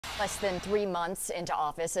Less than 3 months into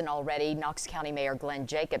office, and already Knox County Mayor Glenn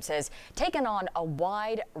Jacobs has taken on a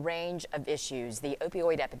wide range of issues: the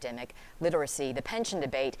opioid epidemic, literacy, the pension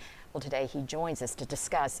debate. Well, today he joins us to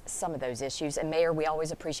discuss some of those issues. And Mayor, we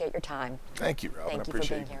always appreciate your time. Thank you, Robin. Thank you I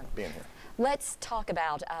appreciate for being here. Let's talk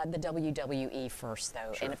about the WWE first,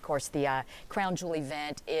 though. Sure. And of course, the Crown Jewel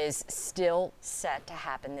event is still set to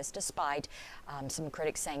happen. This despite some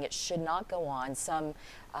critics saying it should not go on, some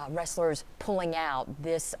wrestlers pulling out,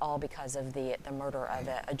 this all because of the murder of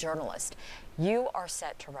a journalist. You are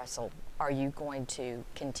set to wrestle. Are you going to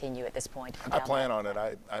continue at this point? I plan on it.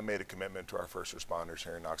 I made a commitment to our first responders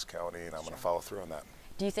here in Knox County, and I'm going to follow through on that.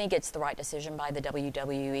 Do you think it's the right decision by the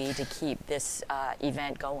WWE to keep this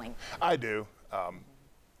event going? I do.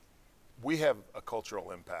 We have a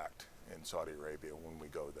cultural impact in Saudi Arabia when we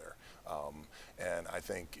go there. And I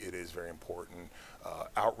think it is very important.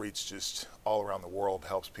 Outreach just all around the world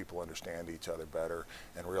helps people understand each other better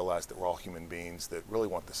and realize that we're all human beings that really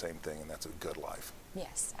want the same thing, and that's a good life.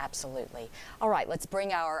 Yes, absolutely. All right, let's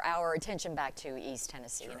bring our attention back to East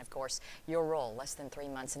Tennessee. Sure. And of course, your role, less than 3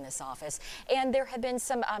 months in this office. And there have been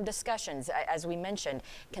some discussions, as we mentioned,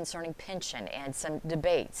 concerning pension and some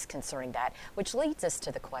debates concerning that, which leads us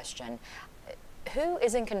to the question, who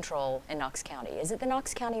is in control in Knox County? Is it the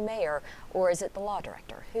Knox County mayor or is it the law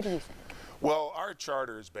director? Who do you think? Well, our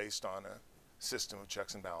charter is based on a system of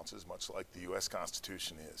checks and balances, much like the U.S.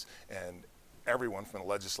 Constitution is. And everyone from the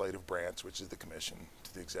legislative branch, which is the commission,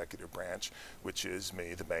 to the executive branch, which is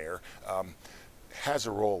me, the mayor, has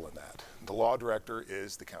a role in that. The law director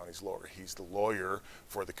is the county's lawyer. He's the lawyer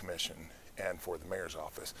for the commission and for the mayor's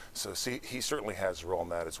office. So he certainly has a role in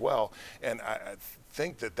that as well. And I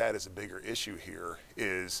think that is a bigger issue here,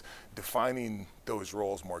 is defining those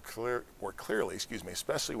roles more clearly,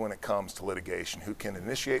 especially when it comes to litigation, who can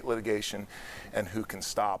initiate litigation and who can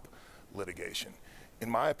stop litigation. In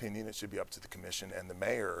my opinion, it should be up to the commission and the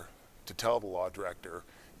mayor to tell the law director,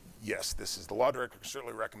 yes, the law director can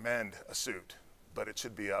certainly recommend a suit, but it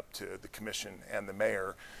should be up to the commission and the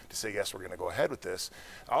mayor to say, yes, we're going to go ahead with this.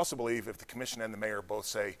 I also believe if the commission and the mayor both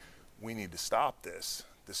say, we need to stop this,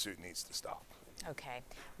 the suit needs to stop. Okay.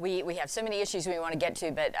 We have so many issues we want to get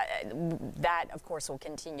to, but that, of course, will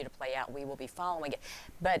continue to play out. We will be following it.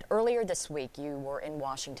 But earlier this week, you were in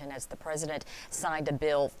Washington as the president signed a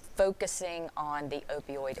bill focusing on the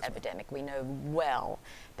opioid epidemic. We know well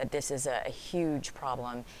that this is a huge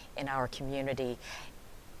problem in our community.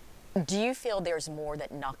 Do you feel there's more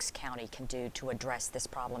that Knox County can do to address this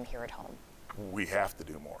problem here at home? We have to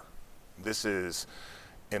do more. This is,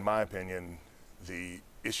 in my opinion, the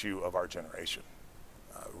issue of our generation,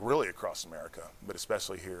 really across America, but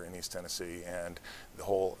especially here in East Tennessee and the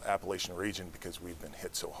whole Appalachian region, because we've been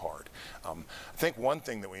hit so hard. I think one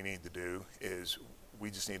thing that we need to do is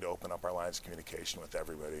we just need to open up our lines of communication with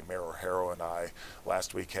everybody. Mayor O'Hara and I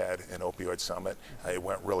last week had an opioid summit. It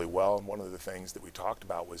went really well, and one of the things that we talked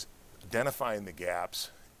about was identifying the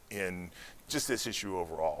gaps in just this issue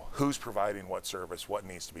overall. Who's providing what service, what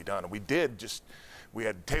needs to be done. And we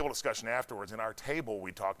had table discussion afterwards. In our table,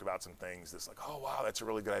 we talked about some things that's like, oh, wow, that's a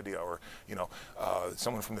really good idea. Or,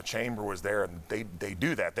 someone from the chamber was there, and they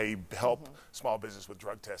do that. They help small business with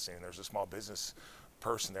drug testing. And there's a small business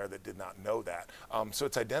person there that did not know that. So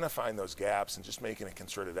it's identifying those gaps and just making a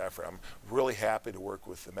concerted effort. I'm really happy to work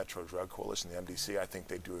with the Metro Drug Coalition, the MDC. I think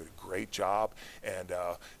they do a great job and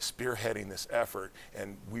spearheading this effort.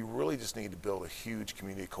 And we really just need to build a huge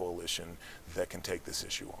community coalition that can take this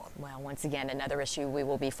issue on. Well, once again, another issue we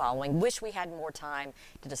will be following. Wish we had more time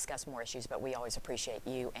to discuss more issues, but we always appreciate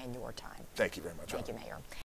you and your time. Thank you very much. Thank you, Mayor.